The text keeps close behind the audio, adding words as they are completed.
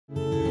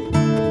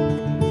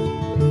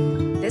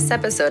This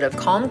episode of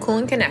Calm, Cool,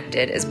 and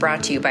Connected is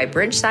brought to you by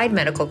Bridgeside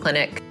Medical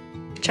Clinic,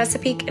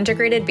 Chesapeake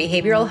Integrated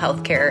Behavioral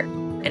Healthcare,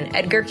 and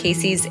Edgar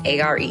Cayce's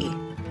ARE.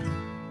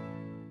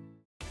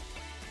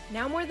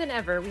 Now more than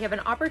ever, we have an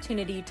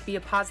opportunity to be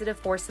a positive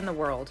force in the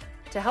world,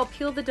 to help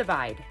heal the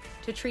divide,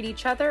 to treat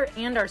each other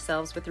and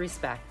ourselves with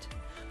respect.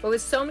 But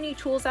with so many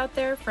tools out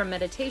there, from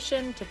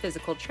meditation to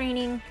physical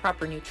training,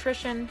 proper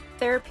nutrition,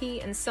 therapy,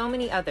 and so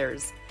many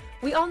others,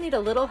 we all need a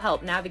little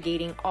help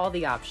navigating all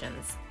the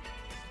options.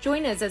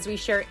 Join us as we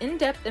share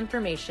in-depth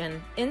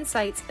information,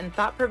 insights, and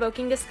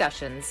thought-provoking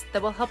discussions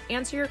that will help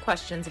answer your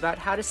questions about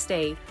how to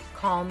stay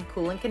calm,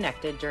 cool, and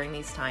connected during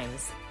these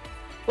times.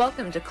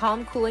 Welcome to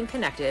Calm, Cool, and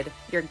Connected,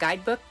 your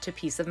guidebook to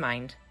peace of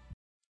mind.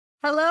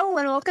 Hello,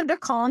 and welcome to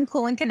Calm,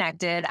 Cool, and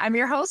Connected. I'm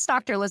your host,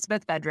 Dr.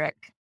 Elizabeth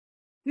Fedrick.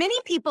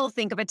 Many people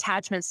think of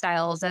attachment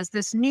styles as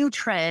this new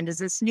trend, as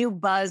this new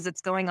buzz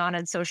that's going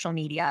on social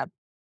media.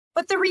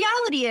 But the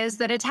reality is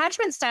that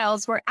attachment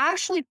styles were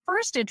actually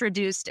first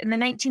introduced in the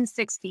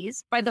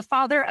 1960s by the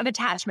father of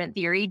attachment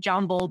theory,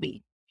 John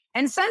Bowlby.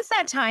 And since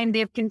that time,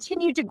 they've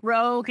continued to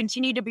grow,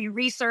 continue to be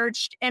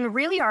researched, and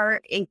really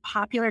are a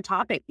popular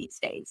topic these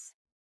days.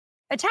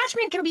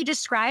 Attachment can be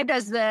described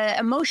as the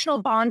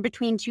emotional bond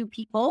between two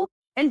people.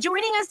 And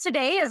joining us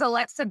today is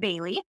Alexa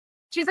Bailey.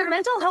 She's a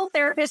mental health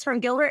therapist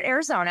from Gilbert,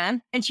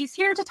 Arizona, and she's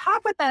here to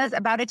talk with us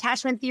about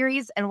attachment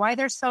theories and why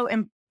they're so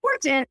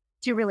important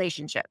to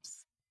relationships.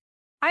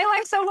 Hi,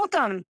 Alexa.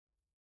 Welcome.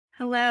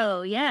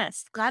 Hello.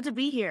 Yes. Glad to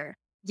be here.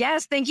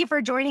 Yes. Thank you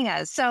for joining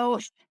us. So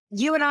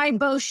you and I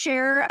both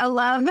share a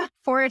love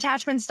for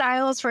attachment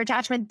styles, for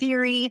attachment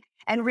theory,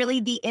 and really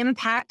the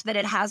impact that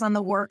it has on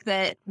the work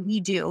that we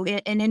do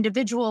in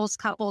individuals,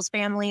 couples,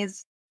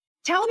 families.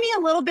 Tell me a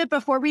little bit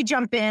before we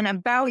jump in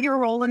about your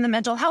role in the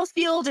mental health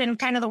field and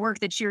kind of the work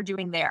that you're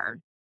doing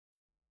there.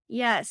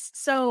 Yes.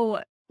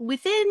 So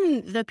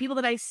within the people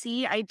that I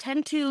see, I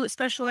tend to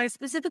specialize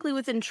specifically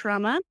within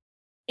trauma.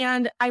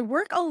 And I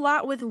work a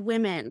lot with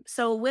women.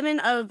 So women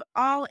of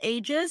all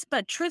ages,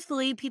 but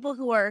truthfully, people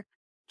who are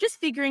just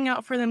figuring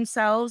out for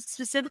themselves,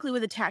 specifically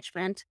with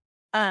attachment,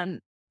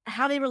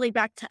 how they relate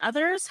back to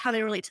others, how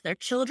they relate to their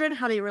children,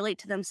 how they relate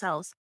to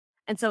themselves.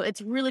 And so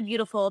it's really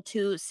beautiful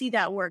to see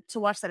that work, to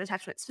watch that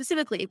attachment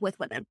specifically with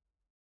women.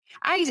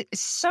 I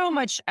so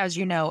much, as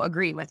you know,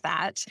 agree with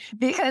that,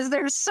 because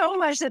there's so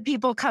much that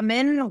people come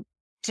in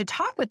to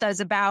talk with us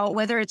about,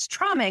 whether it's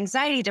trauma,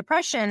 anxiety,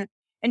 depression,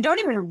 and don't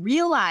even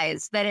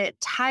realize that it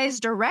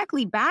ties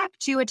directly back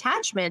to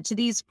attachment, to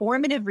these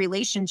formative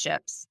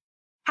relationships.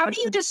 How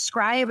do you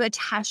describe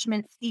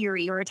attachment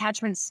theory or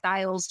attachment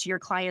styles to your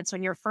clients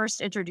when you're first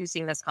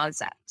introducing this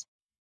concept?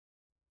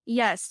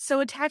 Yes.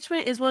 So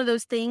attachment is one of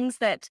those things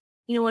that,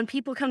 when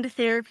people come to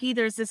therapy,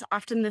 there's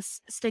often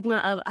this stigma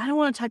of, I don't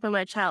want to talk about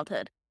my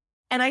childhood.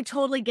 And I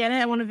totally get it.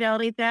 I want to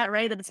validate that,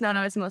 right? That it's not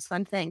always the most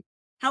fun thing.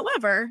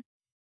 However,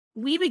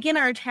 we begin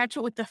our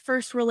attachment with the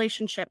first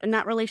relationship, and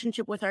that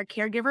relationship with our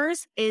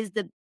caregivers is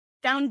the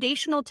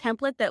foundational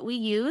template that we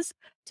use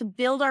to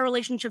build our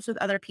relationships with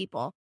other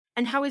people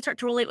and how we start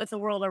to relate with the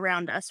world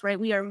around us, right?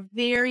 We are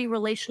very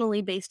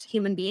relationally based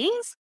human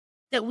beings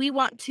that we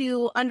want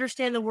to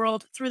understand the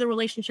world through the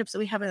relationships that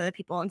we have with other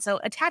people. And so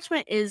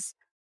attachment is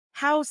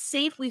how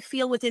safe we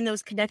feel within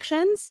those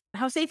connections,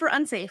 how safe or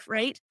unsafe,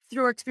 right?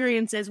 Through our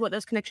experiences, what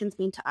those connections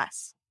mean to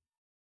us.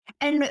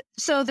 And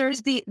so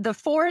there's the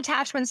four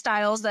attachment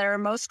styles that are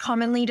most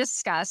commonly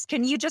discussed.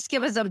 Can you just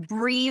give us a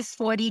brief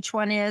what each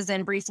one is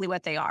and briefly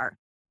what they are?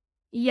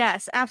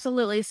 Yes,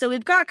 absolutely. So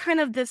we've got kind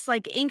of this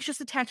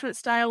anxious attachment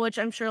style, which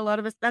I'm sure a lot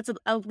of us, that's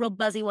a real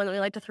buzzy one that we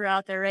like to throw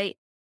out there, right?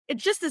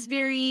 It's just this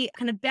very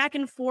kind of back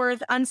and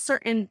forth,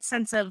 uncertain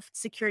sense of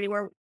security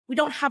where we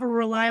don't have a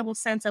reliable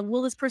sense of,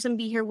 will this person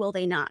be here? Will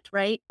they not?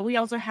 Right? We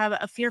also have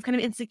a fear of kind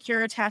of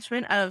insecure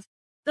attachment of,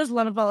 there's a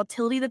lot of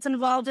volatility that's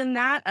involved in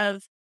that,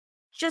 of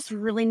just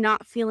really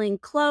not feeling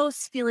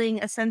close,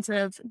 feeling a sense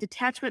of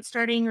detachment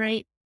starting,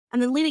 right?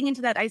 And then leading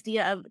into that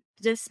idea of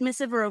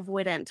dismissive or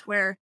avoidant,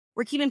 where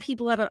we're keeping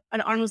people at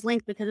an arm's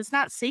length because it's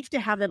not safe to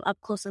have them up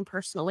close and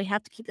personal. We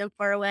have to keep them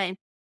far away.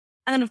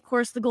 And then, of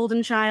course, the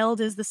golden child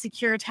is the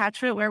secure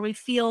attachment, where we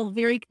feel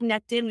very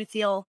connected. We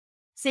feel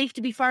safe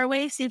to be far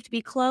away, safe to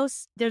be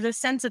close. There's a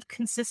sense of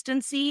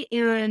consistency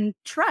and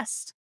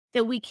trust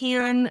that we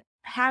can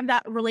have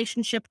that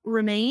relationship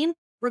remain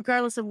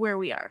regardless of where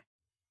we are.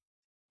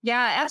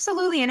 Yeah,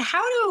 absolutely. And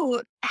how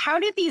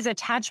do these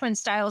attachment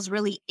styles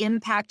really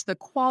impact the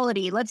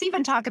quality? Let's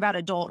even talk about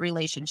adult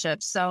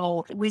relationships.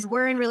 So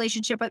we're in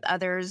relationship with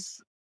others,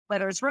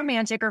 whether it's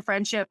romantic or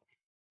friendship.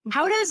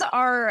 How does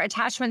our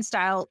attachment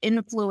style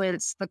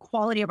influence the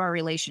quality of our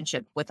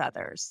relationship with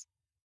others?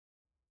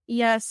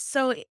 Yes.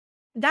 So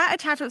that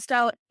attachment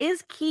style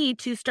is key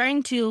to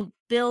starting to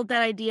build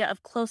that idea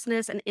of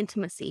closeness and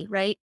intimacy,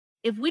 right?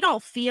 If we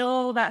don't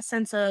feel that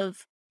sense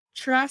of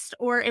trust,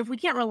 or if we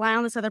can't rely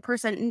on this other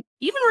person,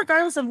 even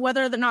regardless of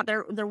whether or not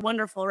they're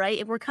wonderful, right?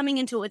 If we're coming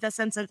into it with a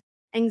sense of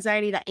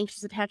anxiety, that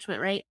anxious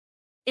attachment, right?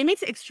 It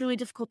makes it extremely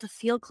difficult to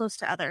feel close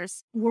to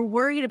others. We're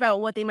worried about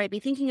what they might be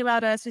thinking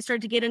about us. We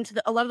start to get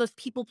into a lot of those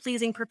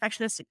people-pleasing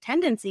perfectionistic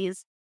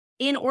tendencies.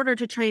 in order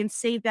to try and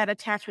save that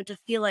attachment to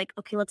feel like,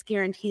 okay, let's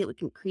guarantee that we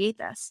can create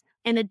this.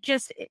 And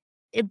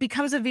it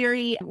becomes we're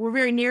very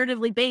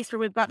narratively based, where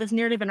we've got this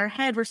narrative in our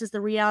head versus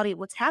the reality of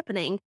what's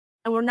happening.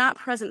 And we're not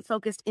present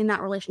focused in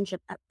that relationship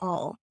at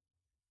all.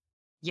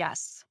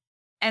 Yes.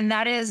 And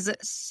that is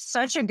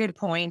such a good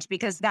point,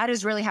 because that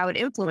is really how it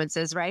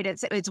influences, right?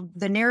 It's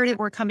the narrative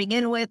we're coming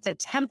in with, the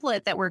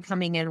template that we're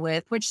coming in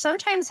with, which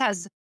sometimes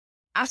has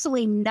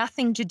absolutely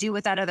nothing to do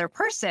with that other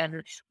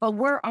person, but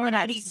we're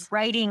already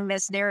writing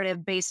this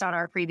narrative based on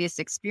our previous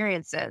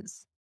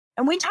experiences.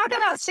 And we talk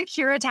about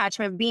secure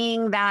attachment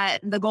being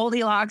the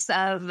Goldilocks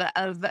of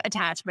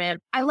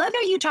attachment. I love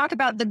how you talk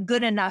about the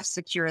good enough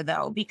secure,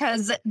 though,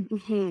 because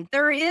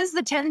there is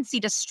the tendency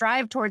to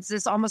strive towards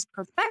this almost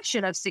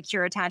perfection of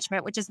secure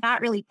attachment, which is not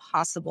really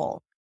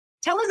possible.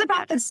 Tell us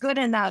about this good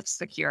enough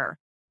secure.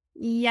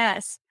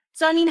 Yes.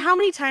 So, I mean, how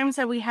many times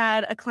have we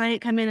had a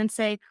client come in and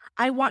say,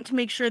 I want to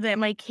make sure that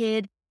my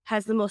kid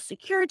has the most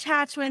secure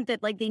attachment,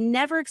 that like they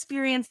never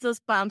experience those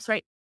bumps,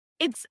 right?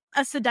 It's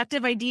a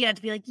seductive idea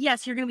to be like,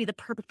 yes, you're going to be the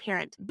perfect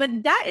parent.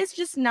 But that is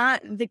just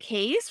not the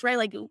case, right?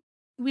 Like,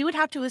 we would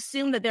have to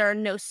assume that there are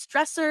no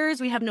stressors.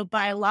 We have no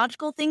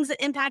biological things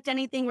that impact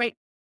anything, right?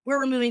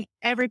 We're removing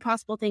every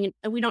possible thing,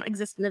 and we don't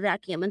exist in a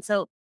vacuum. And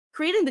so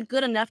creating the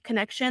good enough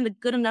connection, the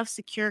good enough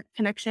secure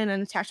connection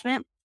and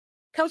attachment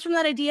comes from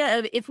that idea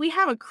of, if we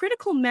have a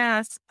critical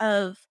mass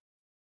of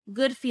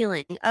good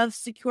feeling, of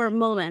secure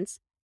moments,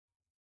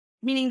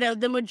 meaning that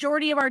the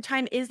majority of our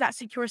time is that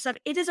secure stuff,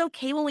 it is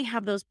okay when we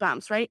have those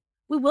bumps, right?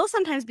 We will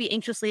sometimes be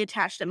anxiously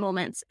attached at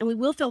moments, and we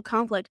will feel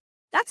conflict.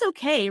 That's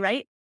okay,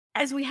 right?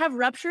 As we have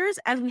ruptures,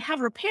 as we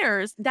have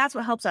repairs, that's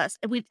what helps us.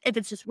 If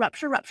it's just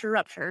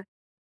rupture,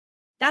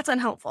 that's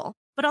unhelpful.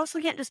 But also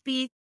can't just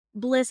be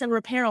bliss and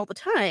repair all the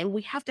time.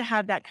 We have to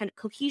have that kind of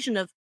cohesion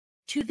of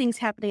two things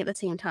happening at the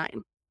same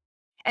time.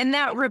 And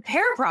that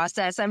repair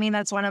process, I mean,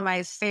 that's one of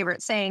my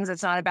favorite sayings.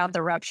 It's not about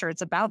the rupture,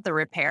 it's about the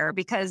repair,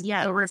 because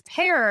the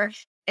repair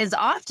is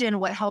often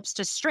what helps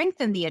to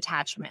strengthen the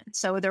attachment.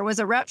 So there was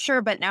a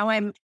rupture, but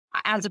now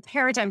as a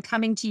parent, I'm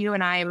coming to you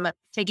and I'm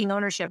taking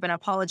ownership and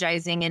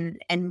apologizing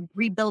and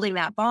rebuilding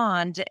that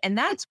bond. And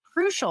that's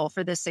crucial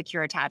for this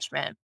secure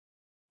attachment.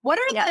 What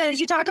are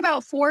you talk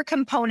about 4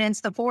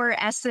 components, the 4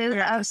 S's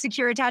of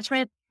secure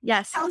attachment?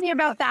 Yes. Tell me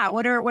about that.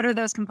 What are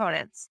those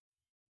components?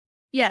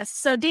 Yes.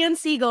 So Dan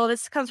Siegel,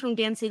 this comes from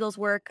Dan Siegel's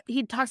work.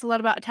 He talks a lot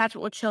about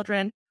attachment with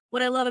children.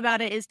 What I love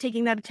about it is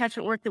taking that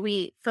attachment work that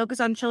we focus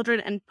on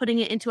children and putting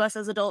it into us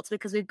as adults,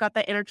 because we've got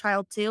that inner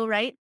child too,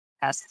 right?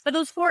 Yes. But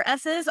those 4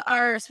 S's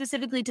are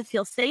specifically to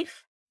feel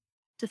safe,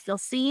 to feel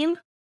seen,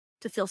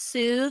 to feel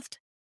soothed,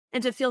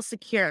 and to feel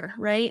secure,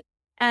 right?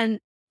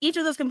 And each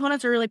of those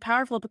components are really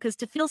powerful, because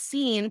to feel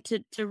seen,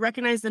 to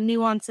recognize the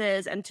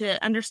nuances and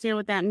to understand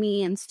what that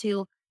means,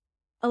 to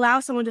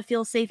allow someone to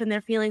feel safe in their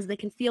feelings, they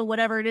can feel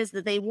whatever it is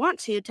that they want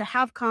to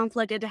have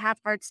conflict and to have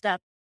hard stuff,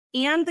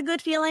 and the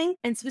good feeling.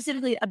 And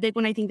specifically, a big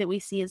one I think that we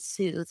see is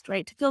soothed,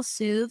 right? To feel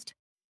soothed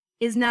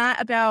is not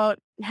about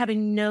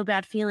having no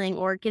bad feeling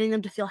or getting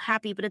them to feel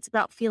happy, but it's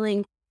about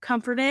feeling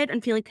comforted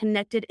and feeling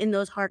connected in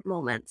those hard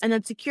moments. And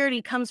then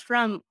security comes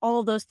from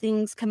all of those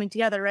things coming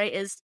together, right?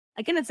 Is,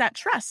 again, it's that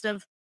trust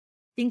of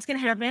things can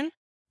happen,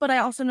 but I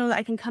also know that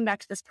I can come back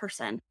to this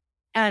person.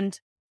 And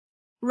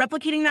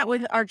replicating that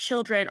with our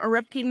children or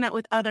replicating that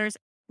with others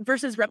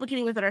versus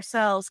replicating with it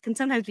ourselves can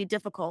sometimes be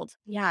difficult.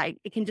 Yeah,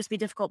 it can just be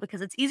difficult because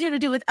it's easier to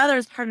do with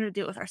others, harder to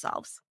do with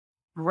ourselves.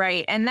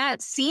 Right. And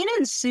that seen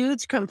and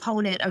soothed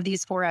component of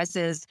these 4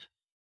 S's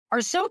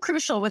are so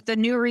crucial with the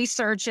new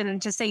research.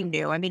 And to say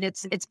new, I mean,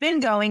 it's been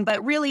going,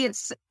 but really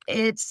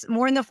it's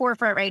more in the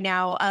forefront right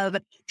now of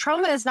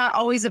trauma is not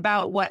always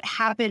about what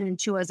happened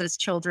to us as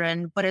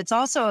children, but it's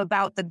also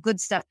about the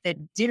good stuff that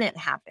didn't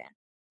happen.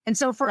 And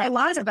so for a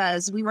lot of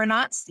us, we were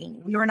not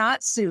seen, we were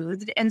not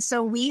soothed. And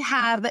so we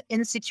have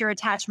insecure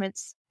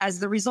attachments as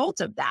the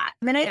result of that.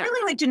 And I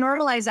really like to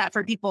normalize that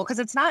for people, because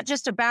it's not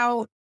just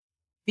about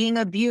being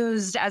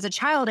abused as a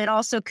child. It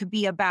also could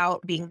be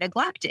about being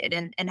neglected,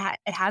 and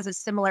it has a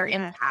similar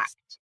impact.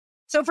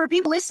 So for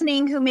people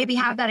listening who maybe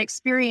have that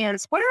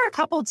experience, what are a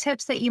couple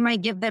tips that you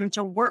might give them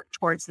to work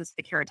towards this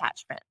secure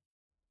attachment?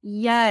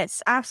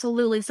 Yes,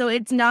 absolutely. So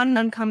it's not an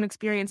uncommon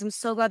experience. I'm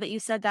so glad that you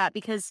said that,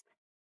 because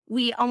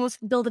we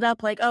almost build it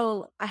up like,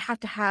 oh, I have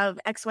to have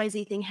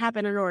XYZ thing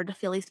happen in order to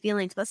feel these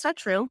feelings. But that's not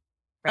true.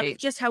 Right.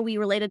 That's just how we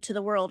related to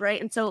the world, right?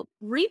 And so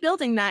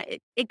rebuilding that,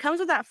 it comes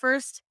with that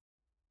first,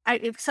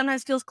 it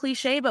sometimes feels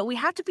cliche, but we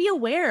have to be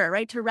aware,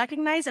 right? To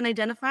recognize and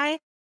identify,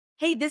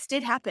 hey, this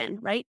did happen,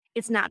 right?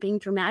 It's not being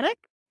dramatic.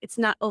 It's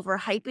not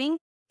overhyping.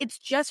 It's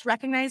just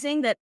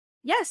recognizing that,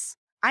 yes,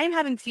 I am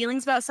having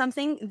feelings about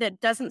something that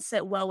doesn't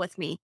sit well with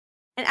me.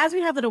 And as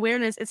we have that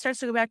awareness, it starts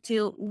to go back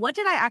to, what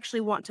did I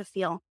actually want to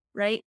feel,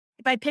 right?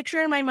 If I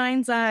picture in my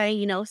mind's eye,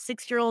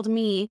 6-year-old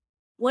me,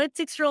 what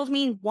did 6-year-old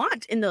me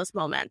want in those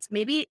moments?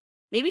 Maybe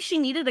she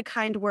needed a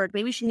kind word.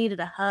 Maybe she needed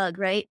a hug,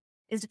 right?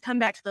 Is to come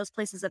back to those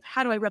places of,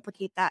 how do I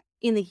replicate that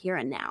in the here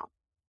and now?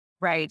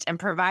 Right. And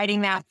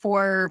providing that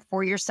for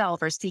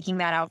yourself or seeking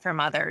that out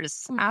from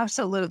others.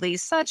 Absolutely.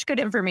 Such good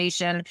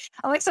information.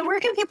 Alexa, where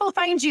can people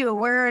find you?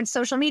 Where on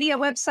social media,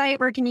 website,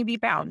 where can you be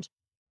found?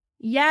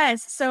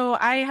 Yes. So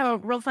I have a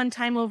real fun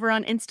time over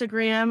on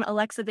Instagram,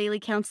 Alexa Bailey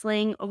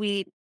Counseling.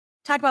 We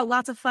talk about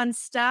lots of fun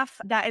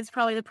stuff. That is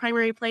probably the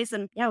primary place.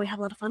 And yeah, we have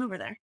a lot of fun over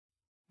there.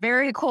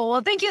 Very cool.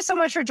 Well, thank you so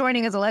much for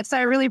joining us, Alexa.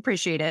 I really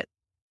appreciate it.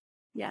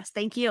 Yes.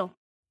 Thank you.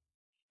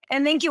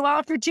 And thank you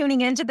all for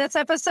tuning into this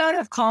episode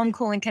of Calm,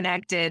 Cool, and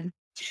Connected.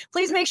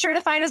 Please make sure to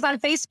find us on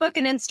Facebook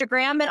and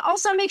Instagram, and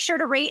also make sure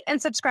to rate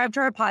and subscribe to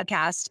our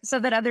podcast so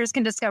that others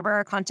can discover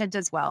our content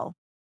as well.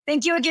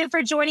 Thank you again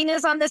for joining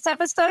us on this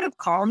episode of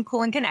Calm,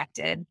 Cool, and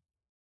Connected.